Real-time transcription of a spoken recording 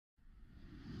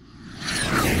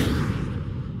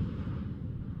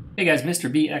Hey guys,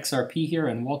 Mr. B XRP here,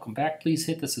 and welcome back. Please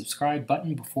hit the subscribe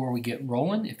button before we get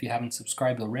rolling if you haven't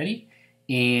subscribed already.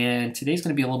 And today's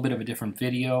going to be a little bit of a different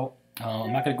video.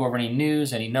 I'm not going to go over any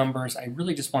news, any numbers. I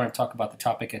really just want to talk about the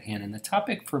topic at hand. And the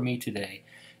topic for me today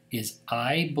is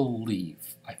I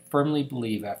firmly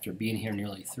believe after being here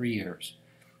nearly 3 years,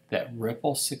 that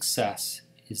Ripple's success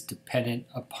is dependent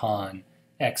upon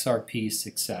XRP's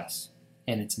success.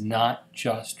 And it's not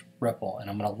just Ripple. And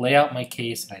I'm going to lay out my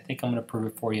case, and I think I'm going to prove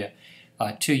it for you,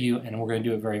 to you, and we're going to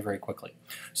do it very, very quickly.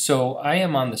 So I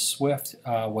am on the Swift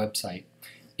website,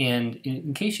 and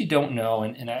in case you don't know,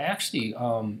 and I actually,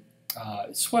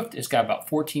 Swift has got about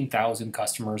 14,000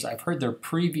 customers. I've heard their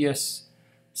previous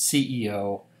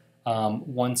CEO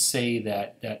once say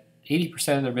that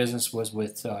 80% of their business was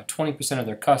with 20% of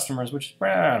their customers, which is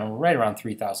right around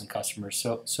 3,000 customers.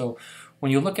 So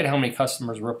when you look at how many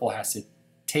customers Ripple has to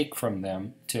take from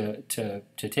them to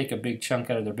take a big chunk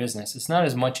out of their business, it's not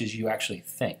as much as you actually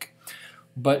think.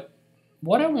 But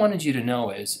what I wanted you to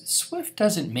know is Swift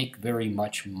doesn't make very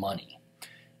much money.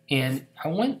 And I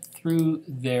went through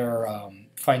their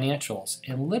financials,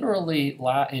 and literally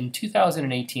in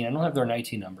 2018, I don't have their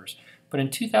 19 numbers, but in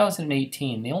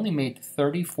 2018, they only made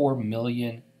 34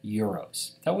 million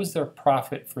euros. That was their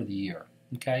profit for the year.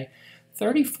 Okay,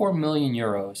 34 million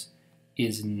euros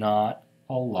is not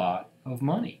a lot of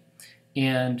money.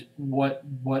 And what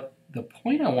the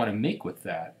point I want to make with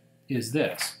that is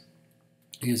this: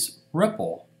 is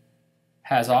Ripple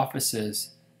has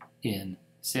offices in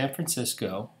San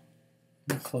Francisco.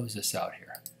 Let me close this out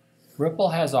here. Ripple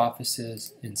has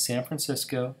offices in San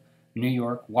Francisco, New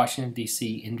York, Washington,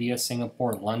 D.C., India,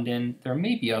 Singapore, London. There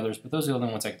may be others, but those are the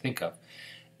only ones I can think of.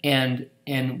 And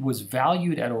was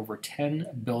valued at over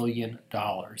 $10 billion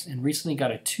and recently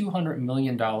got a $200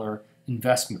 million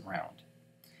investment round.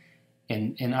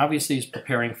 And obviously is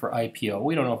preparing for IPO.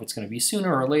 We don't know if it's going to be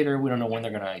sooner or later. We don't know when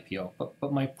they're going to IPO.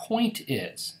 But my point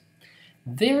is,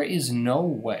 there is no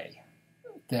way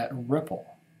that Ripple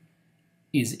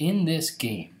is in this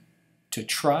game to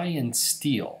try and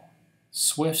steal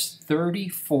Swift's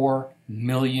 34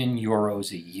 million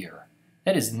euros a year.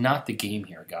 That is not the game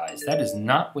here, guys. That is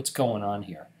not what's going on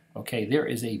here. Okay, there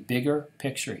is a bigger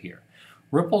picture here.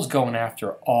 Ripple's going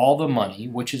after all the money,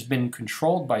 which has been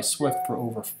controlled by Swift for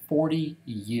over 40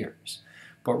 years.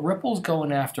 But Ripple's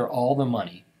going after all the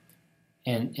money,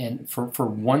 and for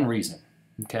one reason.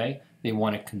 Okay, they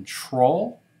want to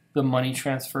control the money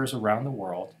transfers around the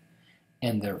world,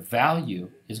 and their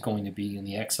value is going to be in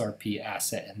the XRP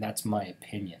asset, and that's my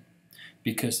opinion.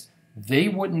 Because they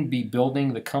wouldn't be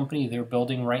building the company they're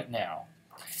building right now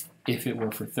if it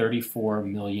were for 34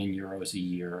 million euros a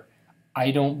year.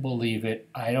 I don't believe it.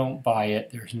 I don't buy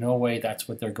it. There's no way that's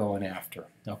what they're going after.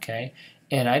 Okay?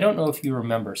 And I don't know if you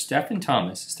remember Stephen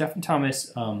Thomas. Stephen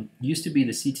Thomas used to be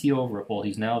the CTO of Ripple.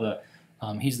 He's now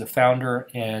he's the founder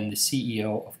and the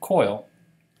CEO of Coil.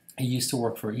 He used to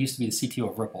be the CTO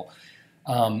of Ripple.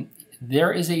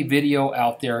 There is a video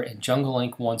out there, and Jungle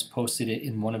Inc. once posted it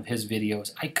in one of his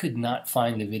videos. I could not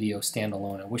find the video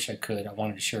standalone. I wish I could. I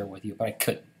wanted to share it with you, but I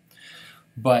couldn't.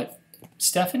 But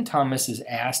Stephen Thomas is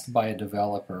asked by a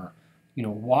developer,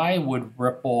 why would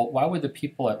the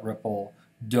people at Ripple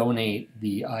donate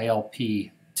the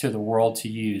ILP to the world to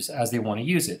use as they want to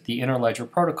use it, the Interledger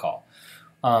Protocol?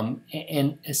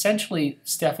 And essentially,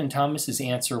 Stephen Thomas's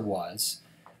answer was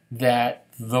that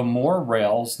the more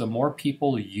rails, the more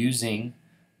people using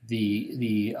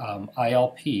the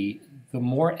ILP, the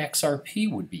more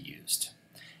XRP would be used.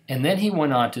 And then he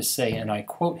went on to say, and I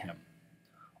quote him,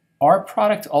 "Our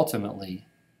product ultimately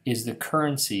is the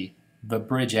currency, the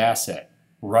bridge asset,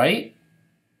 right?"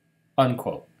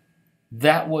 Unquote.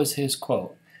 That was his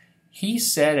quote. He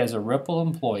said as a Ripple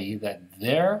employee that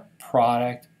their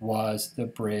product was the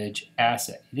bridge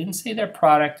asset. He didn't say their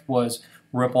product was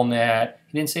RippleNet.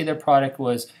 He didn't say their product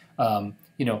was, a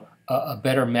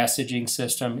better messaging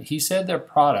system. He said their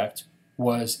product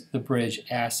was the bridge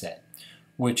asset,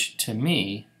 which to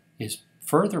me is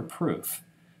further proof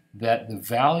that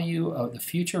the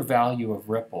future value of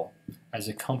Ripple as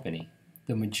a company,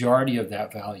 the majority of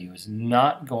that value is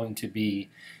not going to be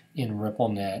in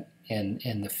RippleNet and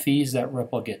the fees that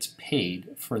Ripple gets paid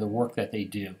for the work that they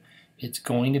do. It's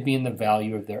going to be in the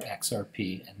value of their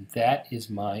XRP, and that is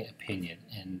my opinion.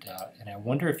 And I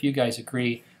wonder if you guys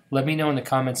agree. Let me know in the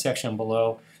comment section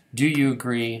below. Do you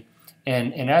agree?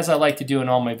 And as I like to do in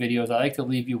all my videos, I like to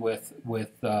leave you with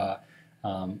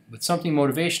something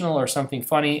motivational or something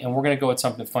funny, and we're going to go with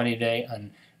something funny today.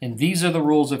 And these are the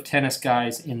rules of tennis,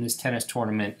 guys, in this tennis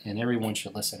tournament, and everyone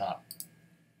should listen up.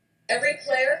 Every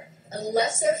player,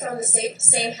 unless they're from the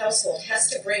same household, has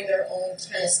to bring their own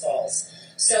tennis balls.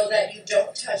 so that you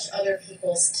don't touch other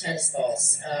people's tennis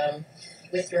balls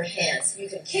with your hands. You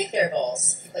can kick their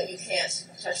balls, but you can't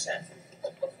touch them.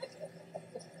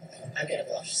 I'm gonna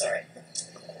blush. Sorry.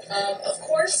 Of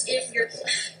course, if you're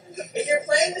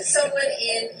playing with someone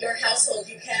in your household,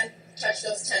 you can touch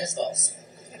those tennis balls.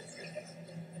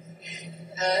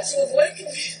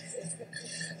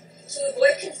 To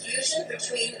avoid confusion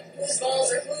between whose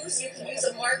balls are whose, you can use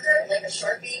a marker, like a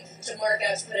Sharpie, to mark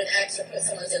out, to put an X or put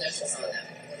someone's initials on them.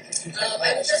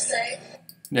 I would just say...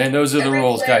 And those are the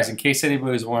rules, guys, in case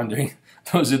anybody's wondering.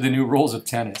 Those are the new rules of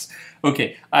tennis.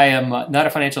 Okay, I am not a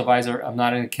financial advisor. I'm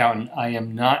not an accountant. I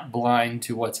am not blind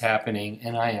to what's happening,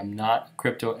 and I am not a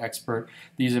crypto expert.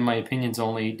 These are my opinions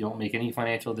only. Don't make any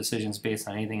financial decisions based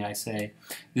on anything I say.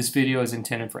 This video is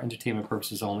intended for entertainment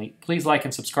purposes only. Please like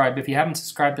and subscribe. If you haven't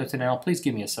subscribed up to now, please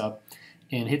give me a sub.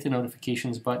 And hit the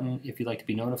notifications button if you'd like to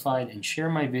be notified. And share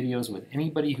my videos with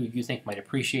anybody who you think might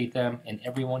appreciate them. And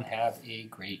everyone have a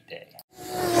great day.